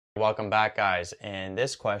Welcome back, guys. In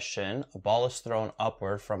this question, a ball is thrown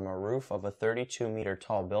upward from a roof of a 32-meter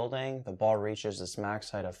tall building. The ball reaches its max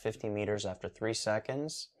height of 50 meters after 3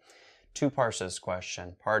 seconds. Two parts to this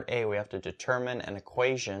question. Part A, we have to determine an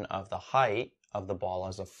equation of the height of the ball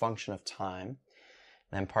as a function of time.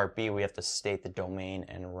 Then part B, we have to state the domain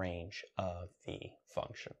and range of the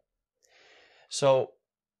function. So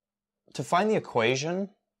to find the equation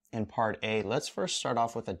in part A, let's first start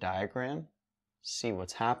off with a diagram. See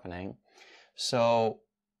what's happening. So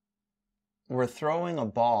we're throwing a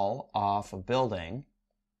ball off a building,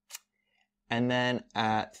 and then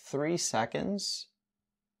at 3 seconds,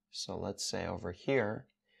 so let's say over here,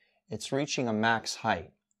 it's reaching a max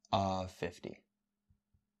height of 50.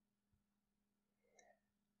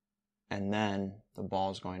 And then the ball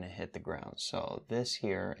is going to hit the ground. So this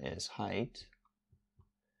here is height,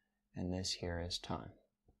 and this here is time.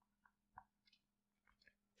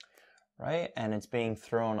 Right? And it's being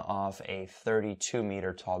thrown off a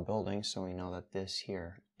 32-meter tall building, so we know that this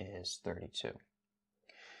here is 32.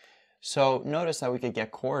 So notice that we could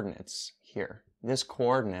get coordinates here. This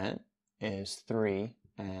coordinate is 3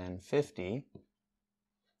 and 50,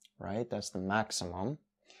 right? That's the maximum.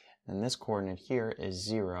 And this coordinate here is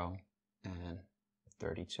 0 and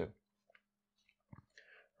 32.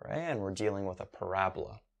 Right? And we're dealing with a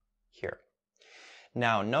parabola here.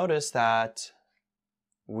 Now notice that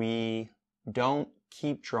we don't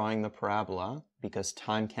keep drawing the parabola because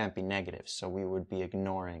time can't be negative, so we would be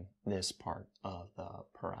ignoring this part of the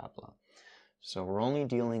parabola. So we're only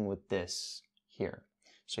dealing with this here.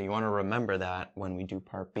 So you want to remember that when we do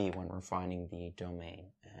part B, when we're finding the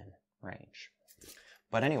domain and range.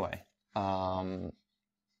 But anyway, let's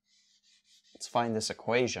find this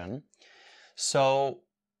equation. So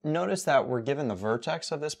notice that we're given the vertex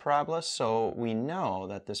of this parabola, so we know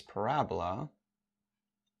that this parabola,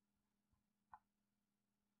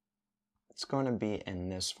 it's going to be in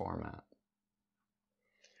this format,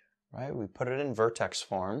 right? We put it in vertex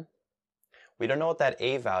form. We don't know what that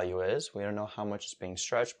A value is. We don't know how much is being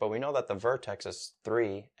stretched, but we know that the vertex is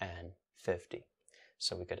 3 and 50.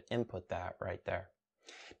 So we could input that right there.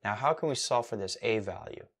 Now, how can we solve for this A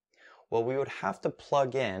value? Well, we would have to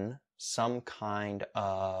plug in some kind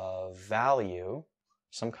of value,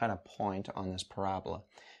 some kind of point on this parabola.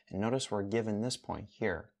 And notice we're given this point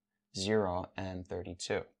here, 0 and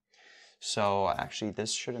 32. So actually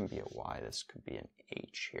this shouldn't be a y, this could be an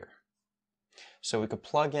h here. So we could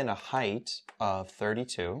plug in a height of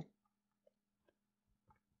 32.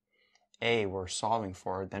 A we're solving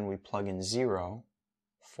for, then we plug in 0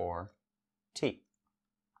 for t.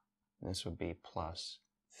 And this would be plus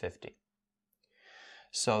 50.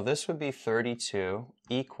 So this would be 32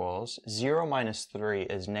 equals 0 minus 3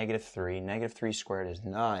 is negative 3. Negative 3 squared is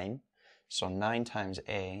 9. So 9 times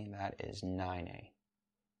a, that is 9a.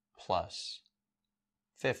 Plus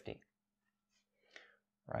 50,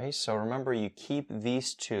 right? So remember, you keep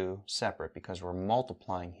these two separate because we're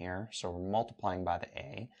multiplying here. So we're multiplying by the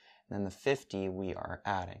a, and then the 50 we are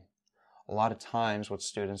adding. A lot of times what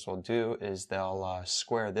students will do is they'll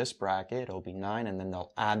square this bracket, it'll be 9, and then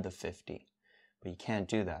they'll add the 50. But you can't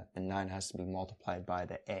do that. The 9 has to be multiplied by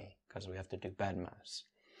the a because we have to do BEDMAS.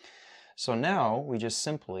 So now we just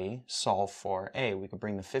simply solve for a. We could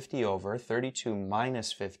bring the 50 over. 32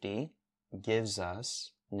 minus 50 gives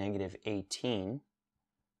us negative 18,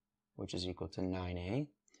 which is equal to 9a.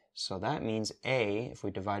 So that means a, if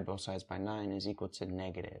we divide both sides by 9, is equal to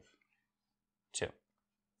negative 2.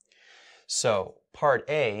 So part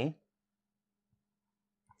A,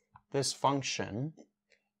 this function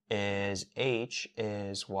is h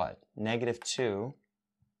is what? Negative 2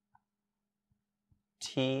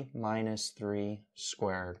 t minus 3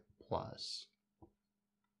 squared plus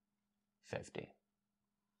 50.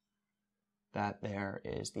 That there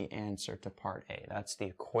is the answer to part A. That's the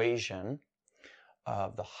equation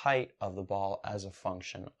of the height of the ball as a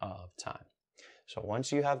function of time. So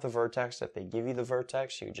once you have the vertex, if they give you the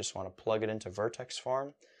vertex, you just want to plug it into vertex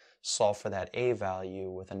form, solve for that A value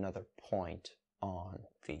with another point on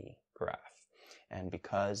the graph. And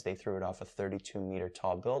because they threw it off a 32-meter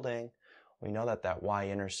tall building, we know that that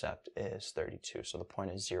y-intercept is 32, so the point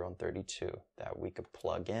is 0 and 32 that we could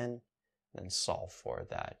plug in and solve for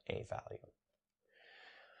that a value.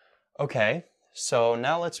 Okay, so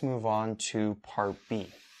now let's move on to part B.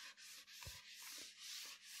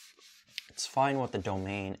 Let's find what the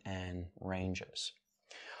domain and range is.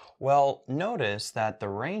 Well, notice that the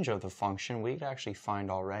range of the function we could actually find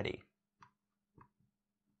already,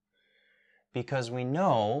 because we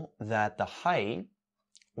know that the height,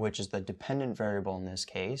 which is the dependent variable in this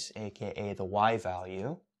case, aka the y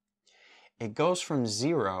value, it goes from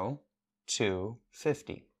 0 to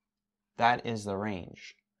 50. that is the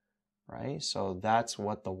range, right? So that's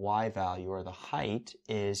what the y value, or the height,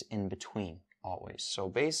 is in between always. So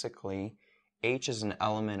basically, h is an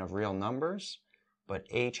element of real numbers, but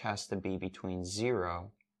h has to be between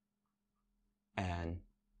 0 and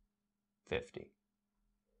 50,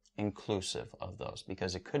 inclusive of those,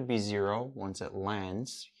 because it could be 0 once it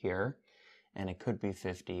lands here, and it could be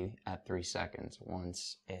 50 at 3 seconds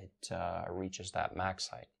once it reaches that max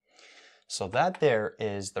height. So that there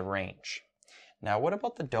is the range. Now what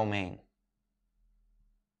about the domain?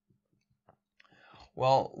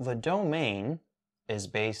 Well, the domain is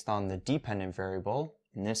based on the dependent variable.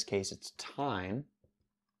 In this case, it's time.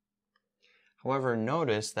 However,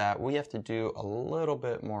 notice that we have to do a little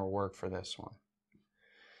bit more work for this one.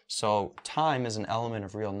 So time is an element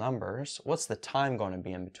of real numbers. What's the time going to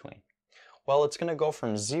be in between? Well, it's going to go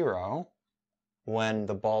from 0 when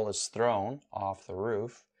the ball is thrown off the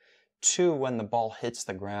roof to when the ball hits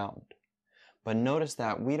the ground. But notice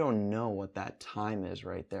that we don't know what that time is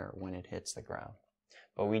right there when it hits the ground.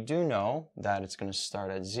 But we do know that it's going to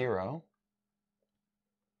start at 0.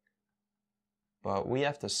 But we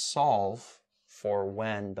have to solve for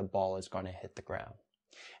when the ball is going to hit the ground.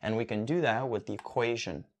 And we can do that with the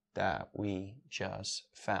equation that we just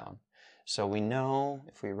found. So we know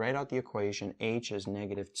if we write out the equation, h is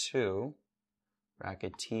 -2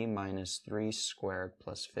 bracket t minus 3 squared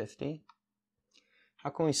plus 50. How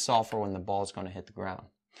can we solve for when the ball is going to hit the ground?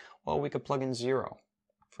 Well, we could plug in 0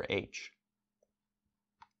 for h.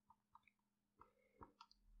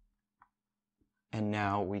 And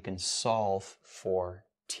now we can solve for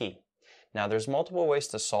t. Now there's multiple ways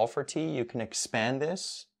to solve for t. You can expand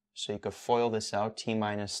this, so you could FOIL this out, t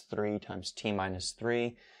minus 3 times t minus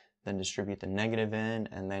 3, then distribute the negative in,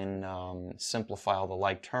 and then simplify all the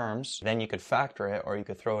like terms. Then you could factor it, or you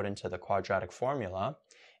could throw it into the quadratic formula.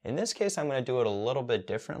 In this case, I'm going to do it a little bit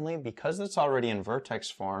differently. Because it's already in vertex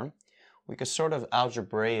form, we could sort of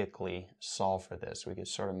algebraically solve for this. We could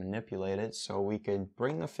sort of manipulate it. So we could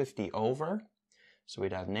bring the 50 over. So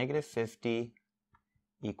we'd have -50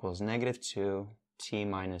 equals -2 t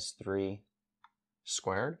minus 3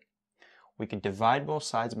 squared. We could divide both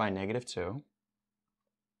sides by -2.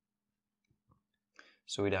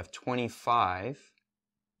 So we'd have 25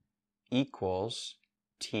 equals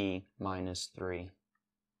t minus 3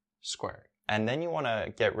 squared. And then you want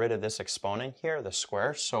to get rid of this exponent here, the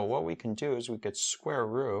square. So what we can do is we could square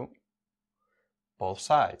root both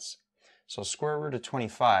sides. So square root of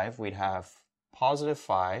 25, we'd have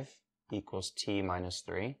 +5 equals t minus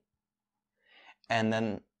 3. And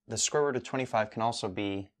then the square root of 25 can also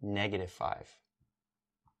be -5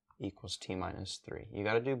 equals t minus 3. You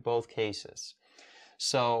got to do both cases.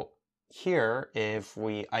 So here, if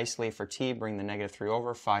we isolate for t, bring the -3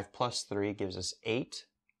 over, 5 plus 3 gives us 8.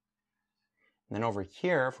 And then over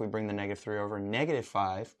here, if we bring the -3 over,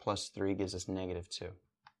 -5 plus 3 gives us -2.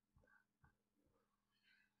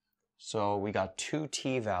 So we got 2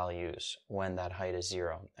 t values when that height is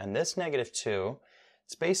 0. And this -2,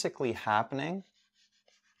 it's basically happening.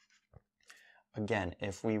 Again,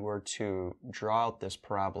 if we were to draw out this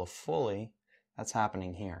parabola fully, that's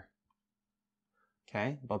happening here.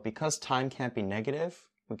 Okay, but because time can't be negative,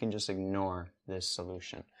 we can just ignore this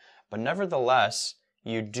solution. But nevertheless,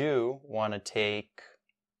 you do want to take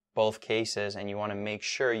both cases and you want to make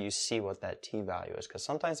sure you see what that t value is. Because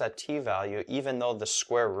sometimes that t value, even though the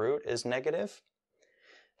square root is negative,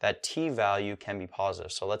 that t value can be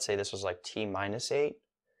positive. So let's say this was like t minus 8.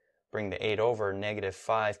 Bring the 8 over,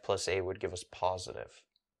 -5 plus 8 would give us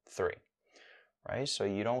 +3. Right? So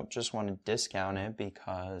you don't just want to discount it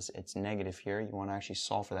because it's negative here. You want to actually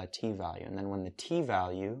solve for that t value. And then when the t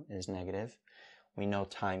value is negative, we know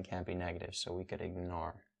time can't be negative. So we could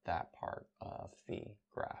ignore that part of the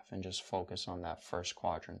graph and just focus on that first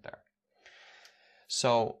quadrant there.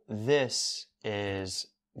 So this is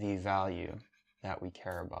the value that we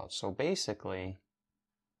care about. So basically,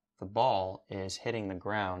 the ball is hitting the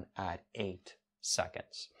ground at 8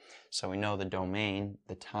 seconds. So we know the domain,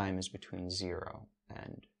 the time is between 0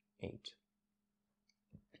 and 8.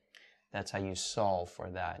 That's how you solve for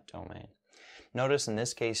that domain. Notice in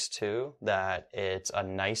this case too that it's a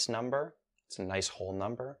nice number. It's a nice whole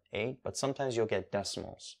number, 8, but sometimes you'll get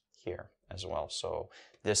decimals here as well. So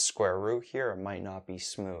this square root here might not be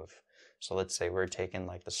smooth. So let's say we're taking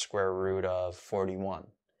like the square root of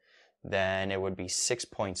 41. Then it would be 6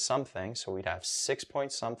 point something. So we'd have 6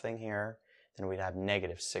 point something here. Then we'd have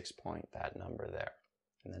 -6 point that number there.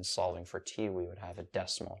 And then solving for t, we would have a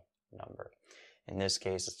decimal number. In this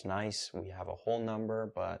case, it's nice. We have a whole number,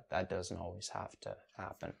 but that doesn't always have to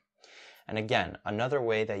happen. And again, another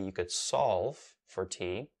way that you could solve for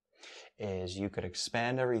t is you could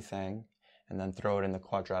expand everything and then throw it in the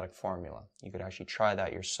quadratic formula. You could actually try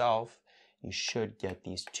that yourself. You should get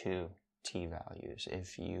these two t values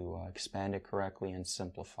if you expand it correctly and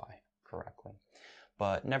simplify correctly.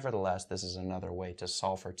 But nevertheless, this is another way to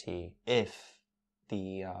solve for t if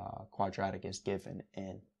the quadratic is given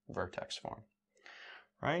in vertex form.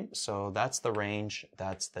 Right? So that's the range,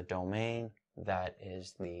 that's the domain, that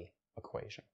is the equation.